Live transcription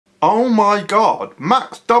Oh my god,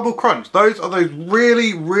 Max Double Crunch. Those are those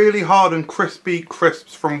really, really hard and crispy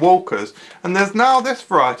crisps from Walker's. And there's now this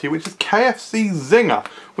variety, which is KFC Zinger.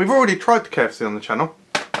 We've already tried the KFC on the channel,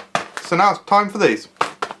 so now it's time for these.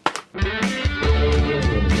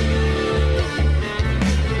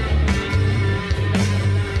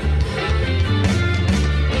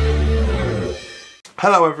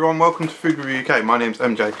 Hello everyone, welcome to Food Review UK. My name's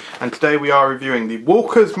MJ and today we are reviewing the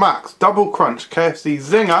Walker's Max Double Crunch KFC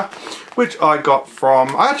Zinger, which I got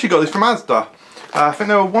from, I actually got these from Asda. I think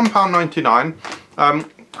they were £1.99.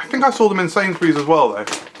 I think I saw them in Sainsbury's as well though.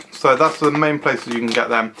 So that's the main places you can get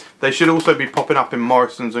them. They should also be popping up in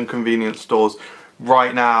Morrison's and convenience stores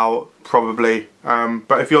right now, probably.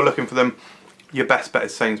 But if you're looking for them, your best bet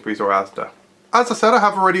is Sainsbury's or Asda. As I said, I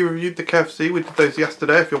have already reviewed the KFC. We did those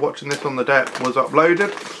yesterday. If you're watching this on the day it was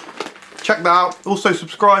uploaded, check that out. Also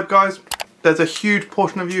subscribe, guys. There's a huge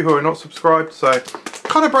portion of you who are not subscribed, so it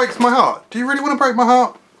kind of breaks my heart. Do you really want to break my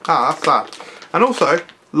heart? Ah, that's sad. And also,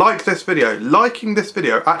 like this video. Liking this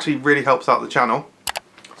video actually really helps out the channel,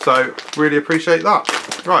 so really appreciate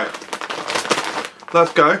that. Right,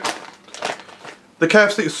 let's go. The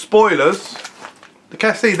KFC spoilers. The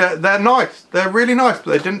KFC, they're nice. They're really nice,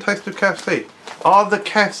 but they didn't taste of KFC. Are the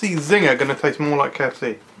KFC Zinger going to taste more like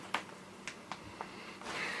KFC?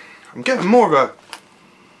 I'm getting more of a...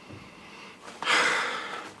 I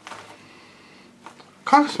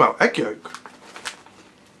kind of smell egg yolk.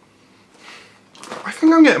 I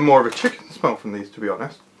think I'm getting more of a chicken smell from these, to be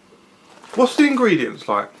honest. What's the ingredients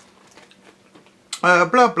like? Blah,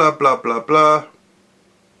 blah, blah, blah, blah.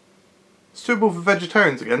 Suitable for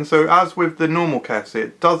vegetarians again, so as with the normal KFC,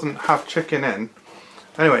 it doesn't have chicken in.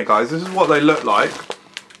 Anyway guys, this is what they look like.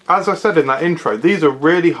 As I said in that intro, these are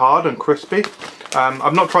really hard and crispy.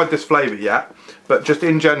 I've not tried this flavour yet, but just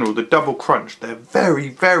in general, the double crunch, they're very,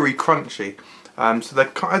 very crunchy. So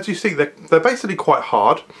they're, as you see, they're basically quite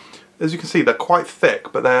hard. As you can see, they're quite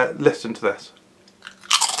thick, but they're, listen to this.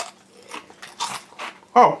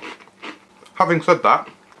 Oh, having said that,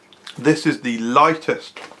 this is the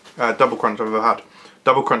lightest double crunch I've ever had.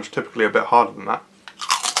 Double crunch typically a bit harder than that.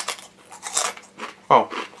 Oh,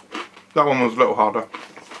 that one was a little harder.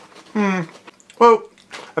 Well,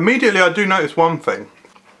 immediately I do notice one thing.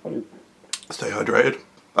 Stay hydrated.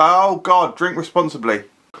 Oh god, drink responsibly.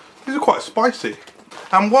 These are quite spicy.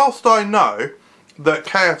 And whilst I know that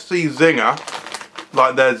KFC Zinger,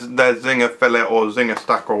 like their Zinger fillet or Zinger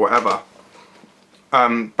stack or whatever,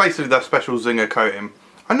 basically their special Zinger coating,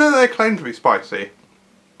 I know they claim to be spicy.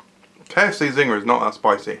 KFC Zinger is not that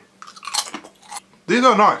spicy. These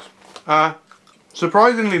are nice.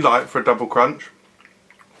 Surprisingly light for a double crunch.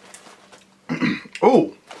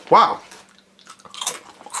 Oh, wow.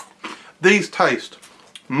 These taste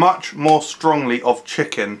much more strongly of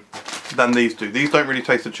chicken than these do. These don't really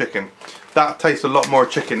taste of chicken. That tastes a lot more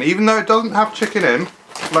of chicken. Even though it doesn't have chicken in,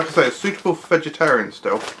 like I say, it's suitable for vegetarians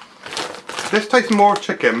still. This tastes more of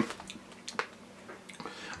chicken.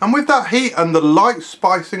 And with that heat and the light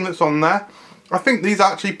spicing that's on there, I think these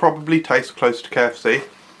actually probably taste close to KFC.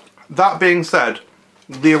 That being said,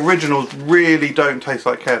 the originals really don't taste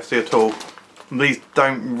like KFC at all. These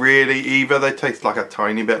don't really either. They taste like a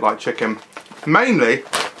tiny bit like chicken. Mainly,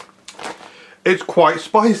 it's quite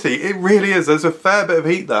spicy. It really is. There's a fair bit of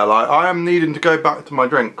heat there. Like, I am needing to go back to my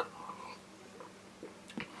drink.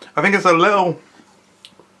 I think it's a little...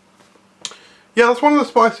 Yeah, that's one of the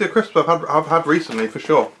spicier crisps I've had recently for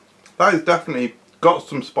sure. That has definitely got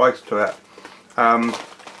some spice to it. And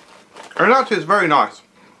actually it's very nice.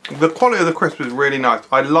 The quality of the crisp is really nice.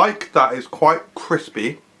 I like that it's quite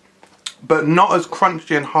crispy, but not as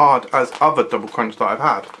crunchy and hard as other double crunch that I've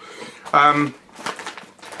had.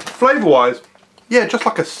 Flavour wise, yeah, just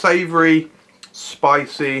like a savoury,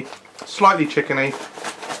 spicy, slightly chickeny,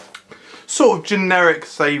 sort of generic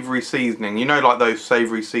savoury seasoning. You know, like those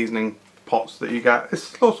savoury seasoning pots that you get.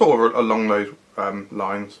 It's sort of along those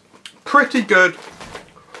lines. Pretty good.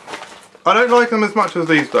 I don't like them as much as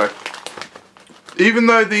these though. Even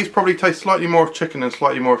though these probably taste slightly more of chicken and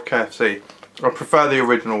slightly more of KFC, I prefer the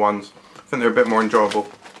original ones. I think they're a bit more enjoyable.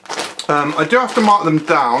 I do have to mark them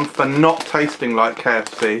down for not tasting like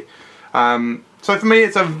KFC. So for me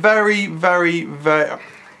it's a very, very, very...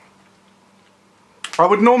 I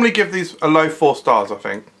would normally give these a low 4 stars, I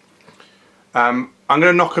think. I'm going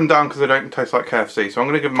to knock them down because they don't taste like KFC, so I'm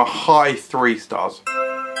going to give them a high 3 stars.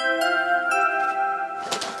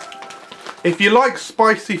 If you like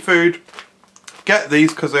spicy food, get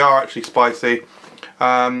these because they are actually spicy.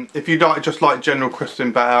 If you just like general crisps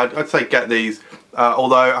and better, I'd say get these.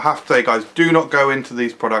 Although I have to say, guys, do not go into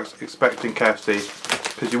these products expecting KFC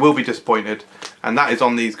because you will be disappointed. And that is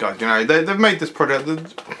on these guys. You know, they've made this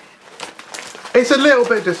product. It's a little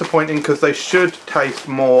bit disappointing because they should taste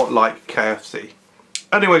more like KFC.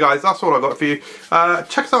 Anyway guys, that's all I got for you.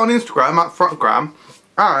 Check us out on Instagram at Frotgram,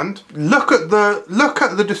 and look at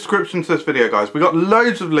the description to this video, guys. We got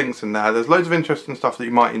loads of links in there. There's loads of interesting stuff that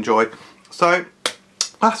you might enjoy. So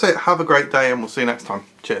that's it. Have a great day, and we'll see you next time.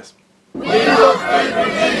 Cheers.